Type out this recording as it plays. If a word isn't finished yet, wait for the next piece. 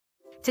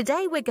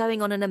Today we're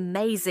going on an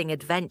amazing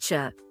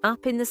adventure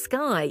up in the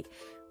sky.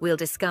 We'll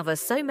discover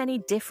so many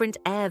different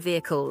air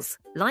vehicles,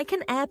 like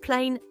an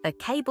airplane, a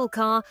cable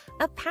car,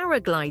 a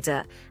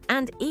paraglider,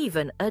 and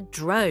even a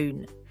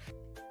drone.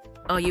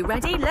 Are you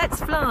ready?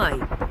 Let's fly!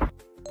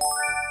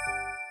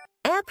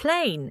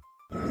 Airplane.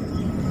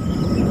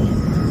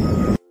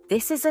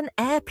 This is an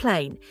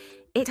airplane.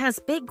 It has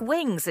big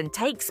wings and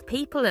takes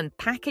people and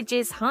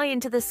packages high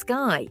into the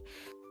sky.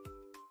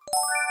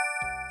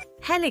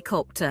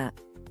 Helicopter.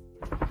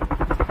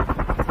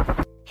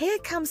 Here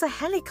comes a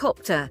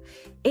helicopter.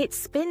 It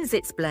spins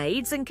its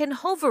blades and can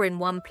hover in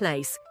one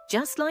place,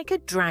 just like a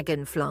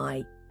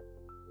dragonfly.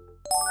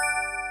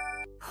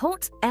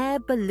 Hot air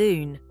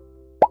balloon.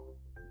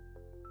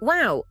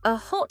 Wow, a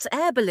hot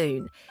air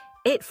balloon.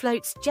 It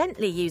floats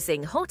gently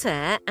using hot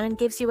air and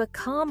gives you a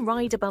calm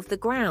ride above the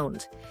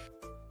ground.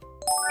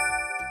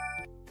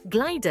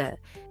 Glider.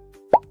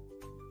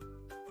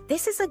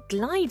 This is a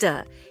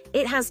glider.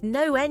 It has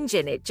no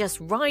engine, it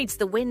just rides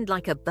the wind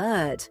like a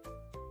bird.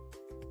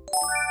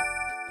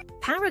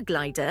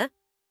 Paraglider.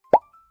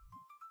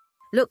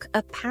 Look,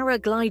 a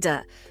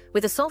paraglider.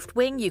 With a soft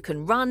wing, you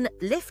can run,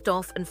 lift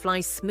off, and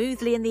fly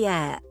smoothly in the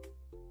air.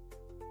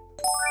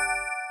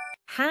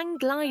 Hang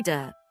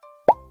glider.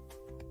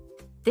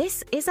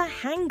 This is a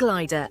hang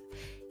glider.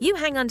 You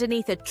hang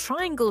underneath a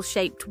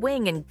triangle-shaped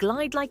wing and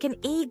glide like an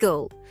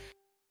eagle.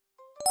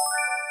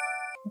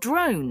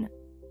 Drone.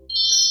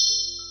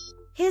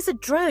 Here's a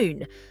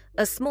drone,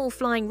 a small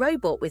flying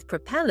robot with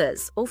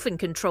propellers, often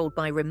controlled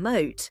by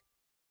remote.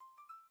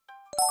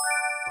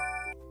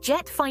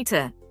 Jet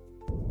fighter.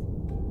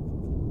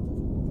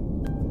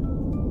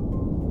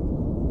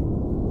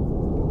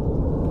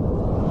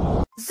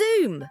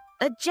 Zoom,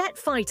 a jet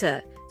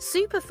fighter.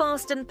 Super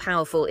fast and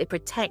powerful, it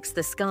protects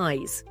the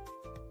skies.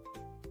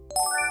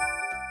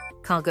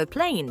 Cargo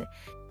plane.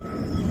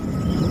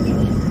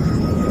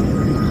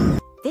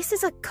 This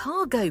is a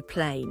cargo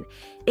plane.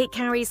 It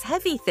carries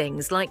heavy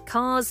things like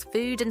cars,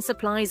 food and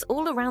supplies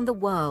all around the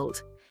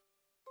world.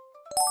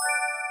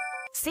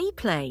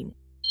 Seaplane.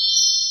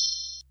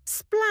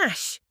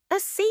 Splash! A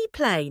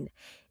seaplane.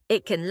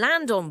 It can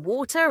land on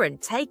water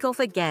and take off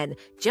again,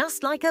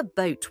 just like a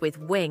boat with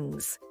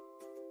wings.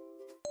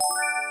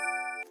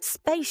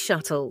 Space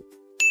shuttle.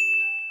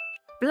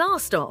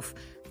 Blast off!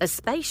 A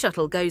space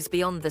shuttle goes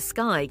beyond the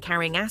sky,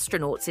 carrying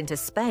astronauts into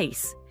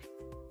space.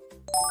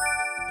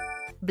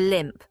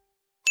 Blimp.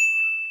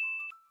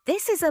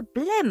 This is a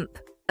blimp,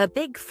 a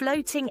big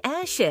floating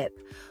airship,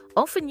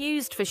 often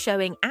used for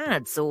showing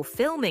ads or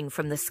filming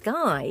from the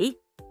sky.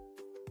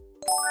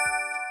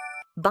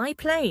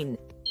 Biplane.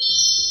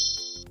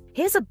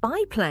 Here's a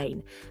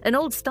biplane, an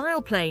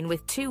old-style plane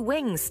with two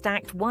wings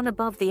stacked one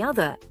above the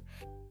other.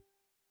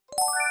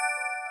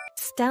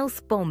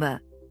 Stealth bomber.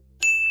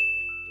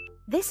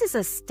 This is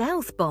a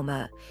stealth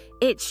bomber.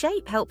 Its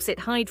shape helps it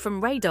hide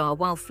from radar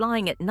while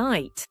flying at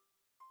night.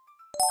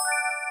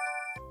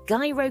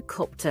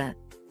 Gyrocopter.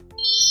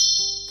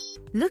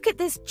 Look at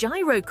this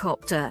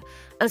gyrocopter,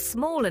 a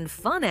small and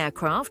fun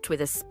aircraft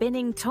with a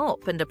spinning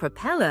top and a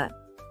propeller.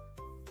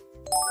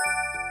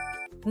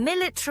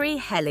 Military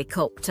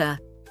helicopter.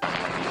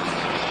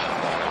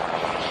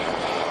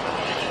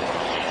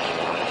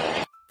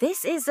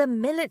 This is a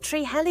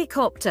military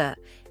helicopter.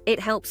 It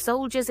helps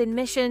soldiers in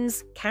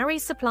missions,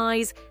 carries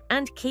supplies,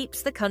 and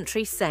keeps the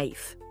country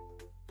safe.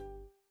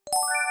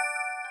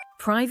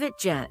 Private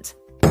jet.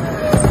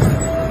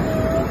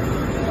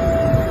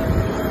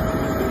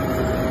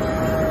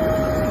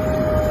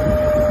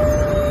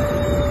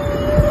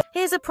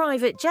 Here's a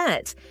private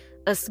jet,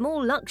 a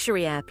small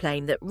luxury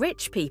airplane that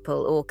rich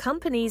people or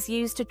companies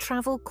use to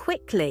travel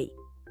quickly.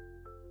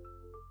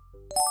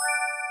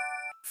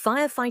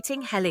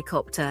 Firefighting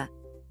helicopter.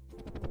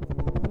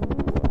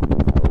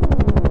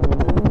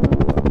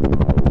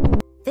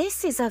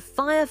 This is a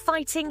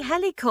firefighting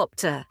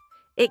helicopter.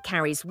 It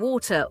carries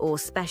water or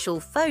special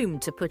foam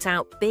to put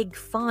out big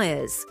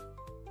fires.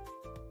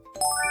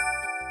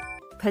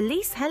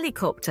 Police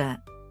helicopter.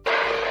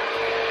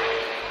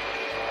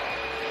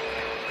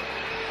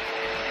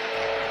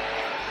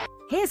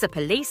 Here's a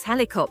police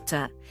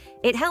helicopter.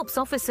 It helps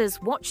officers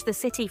watch the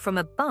city from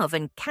above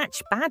and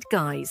catch bad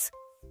guys.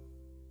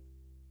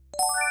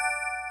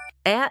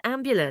 Air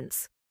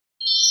ambulance.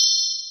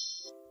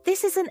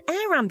 This is an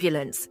air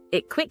ambulance.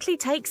 It quickly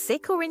takes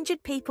sick or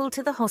injured people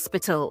to the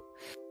hospital.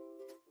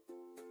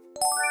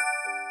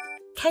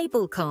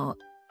 Cable car.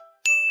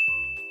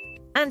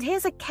 And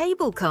here's a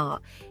cable car.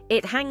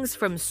 It hangs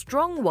from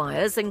strong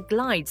wires and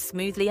glides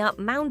smoothly up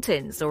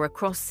mountains or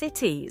across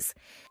cities.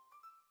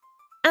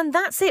 And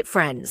that's it,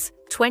 friends.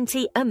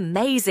 20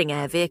 amazing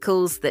air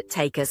vehicles that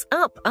take us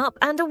up, up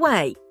and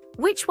away.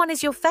 Which one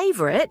is your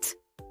favourite?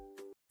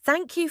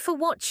 Thank you for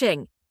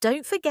watching.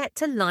 Don't forget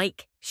to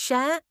like,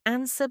 share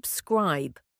and subscribe.